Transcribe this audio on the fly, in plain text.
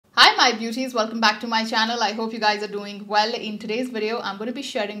my beauties, welcome back to my channel. I hope you guys are doing well. In today's video, I'm going to be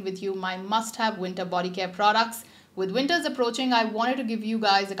sharing with you my must-have winter body care products. With winters approaching, I wanted to give you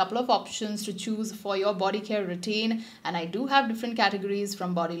guys a couple of options to choose for your body care routine, and I do have different categories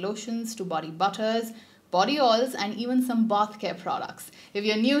from body lotions to body butters, body oils, and even some bath care products. If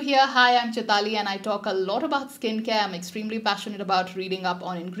you're new here, hi, I'm Chetali and I talk a lot about skincare. I'm extremely passionate about reading up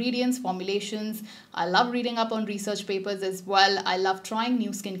on ingredients, formulations. I love reading up on research papers as well. I love trying new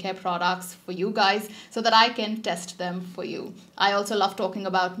skincare products for you guys so that I can test them for you. I also love talking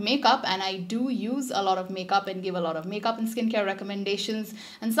about makeup, and I do use a lot of makeup and give a lot of makeup and skincare recommendations.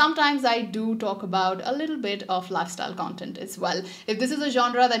 And sometimes I do talk about a little bit of lifestyle content as well. If this is a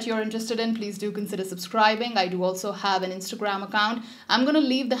genre that you're interested in, please do consider subscribing. I do also have an Instagram account. I'm going to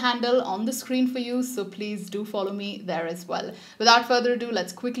leave the handle on the screen for you, so please do follow me there as well. Without further ado,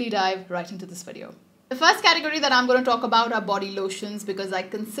 let's quickly dive right into this video. The first category that I'm going to talk about are body lotions, because I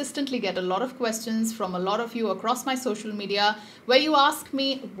consistently get a lot of questions from a lot of you across my social media where you ask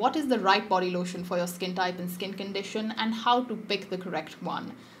me what is the right body lotion for your skin type and skin condition and how to pick the correct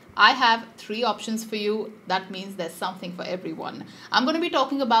one. I have 3 options for you. That means there's something for everyone. I'm going to be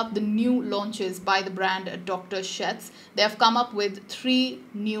talking about the new launches by the brand Dr. Sheth's. They have come up with 3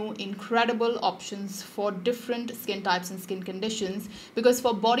 new incredible options for different skin types and skin conditions, because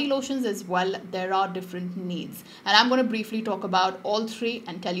for body lotions as well, there are different needs. And I'm going to briefly talk about all 3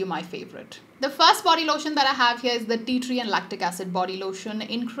 and tell you my favorite. The first body lotion that I have here is the tea tree and lactic acid body lotion.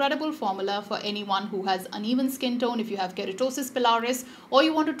 Incredible formula for anyone who has uneven skin tone, if you have keratosis pilaris, or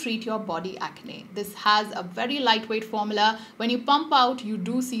you want to treat your body acne. This has a very lightweight formula. When you pump out, you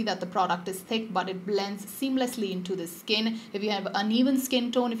do see that the product is thick, but it blends seamlessly into the skin. If you have uneven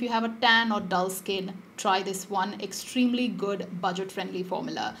skin tone, if you have a tan or dull skin, try this one. Extremely good budget-friendly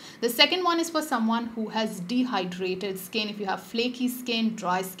formula. The second one is for someone who has dehydrated skin. If you have flaky skin,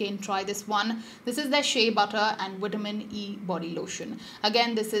 dry skin, try this one. This is their shea butter and vitamin E body lotion.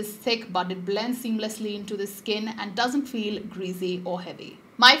 Again, this is thick, but it blends seamlessly into the skin and doesn't feel greasy or heavy.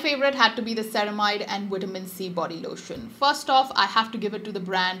 My favorite had to be the ceramide and vitamin C body lotion. First off, I have to give it to the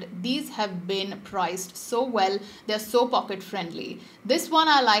brand. These have been priced so well. They're so pocket friendly. This one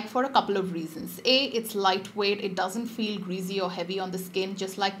I like for a couple of reasons. A, it's lightweight. It doesn't feel greasy or heavy on the skin,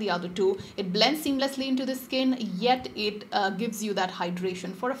 just like the other two. It blends seamlessly into the skin, yet it gives you that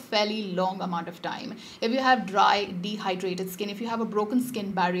hydration for a fairly long amount of time. If you have dry, dehydrated skin, if you have a broken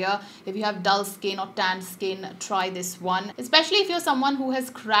skin barrier, if you have dull skin or tan skin, try this one. Especially if you're someone who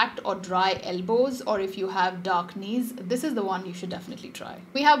has cracked or dry elbows, or if you have dark knees, this is the one you should definitely try.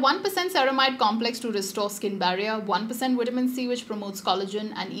 We have 1% ceramide complex to restore skin barrier, 1% vitamin C which promotes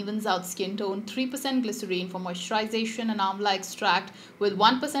collagen and evens out skin tone, 3% glycerine for moisturization, and amla extract with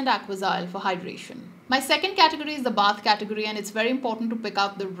 1% aquazyl for hydration. My second category is the bath category, and it's very important to pick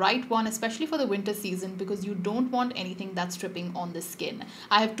out the right one, especially for the winter season, because you don't want anything that's stripping on the skin.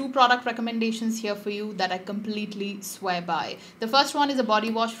 I have 2 product recommendations here for you that I completely swear by. The first one is a body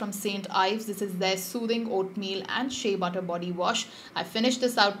wash from St. Ives. This is their soothing oatmeal and shea butter body wash. I finished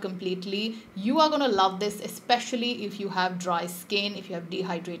this out completely. You are going to love this, especially if you have dry skin, if you have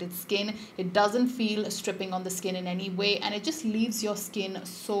dehydrated skin. It doesn't feel stripping on the skin in any way, and it just leaves your skin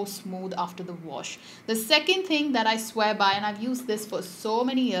so smooth after the wash. The second thing that I swear by, and I've used this for so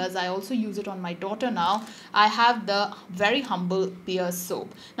many years, I also use it on my daughter now, I have the Very Humble Pears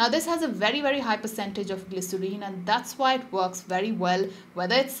soap. Now this has a very, very high percentage of glycerine, and that's why it works very well.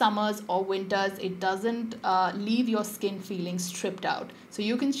 Whether it's summers or winters, it doesn't leave your skin feeling stripped out. So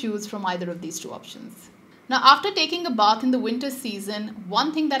you can choose from either of these 2 options. Now, after taking a bath in the winter season,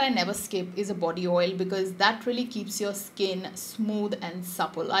 one thing that I never skip is a body oil, because that really keeps your skin smooth and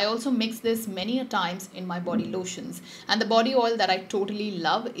supple. I also mix this many a times in my body lotions. And the body oil that I totally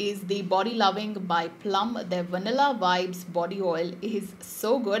love is the Body Loving by Plum. Their Vanilla Vibes body oil is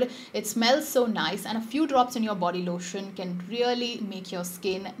so good. It smells so nice, and a few drops in your body lotion can really make your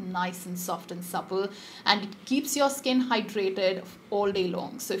skin nice and soft and supple, and it keeps your skin hydrated all day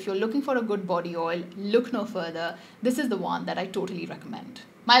long. So if you're looking for a good body oil, look no further. This is the one that I totally recommend.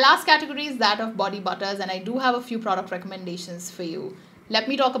 My last category is that of body butters, and I do have a few product recommendations for you. Let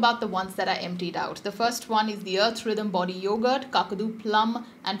me talk about the ones that I emptied out. The first one is the Earth Rhythm Body Yogurt, Kakadu Plum,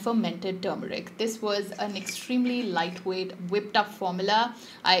 and Fermented Turmeric. This was an extremely lightweight, whipped up formula.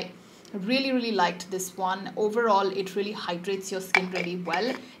 I really liked this one. Overall, it really hydrates your skin really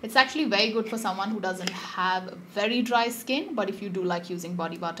well. It's actually very good for someone who doesn't have very dry skin, but if you do like using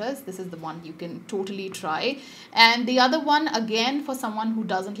body butters, this is the one you can totally try. And the other one, again, for someone who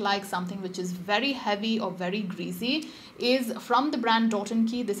doesn't like something which is very heavy or very greasy, is from the brand Dot &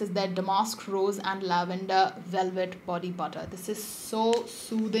 Key. This is their Damask Rose and Lavender Velvet Body Butter. This is so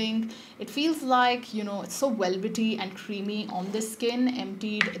soothing. It feels like, you know, it's so velvety and creamy on the skin.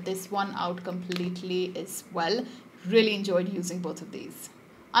 Emptied this one out completely as well. Really enjoyed using both of these.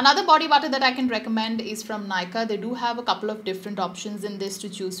 Another body butter that I can recommend is from Nykaa. They do have a couple of different options in this to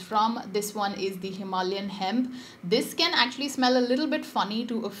choose from. This one is the Himalayan Hemp. This can actually smell a little bit funny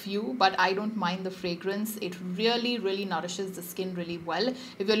to a few, but I don't mind the fragrance. It really nourishes the skin really well.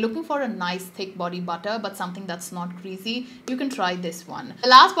 If you're looking for a nice thick body butter but something that's not greasy, you can try this one. The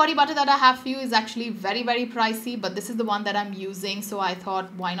last body butter that I have for you is actually very pricey, but this is the one that I'm using, so I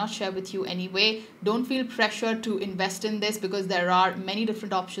thought why not share with you anyway. Don't feel pressured to invest in this because there are many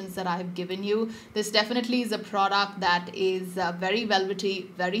different options that I have given you. This definitely is a product that is very velvety,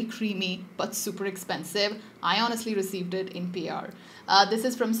 very creamy, but super expensive. I honestly received it in PR. This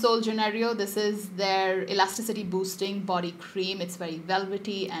is from Sol Janeiro. This is their elasticity boosting body cream. It's very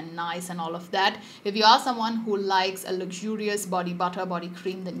velvety and nice and all of that. If you are someone who likes a luxurious body butter, body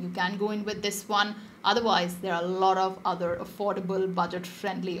cream, then you can go in with this one. Otherwise, there are a lot of other affordable,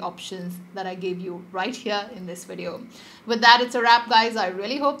 budget-friendly options that I gave you right here in this video. With that, it's a wrap, guys. I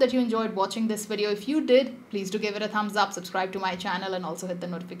really hope that you enjoyed watching this video. If you did, please do give it a thumbs up, subscribe to my channel, and also hit the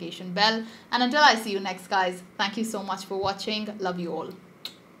notification bell. And until I see you next, guys, thank you so much for watching. Love you all.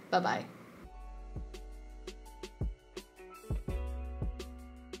 Bye-bye.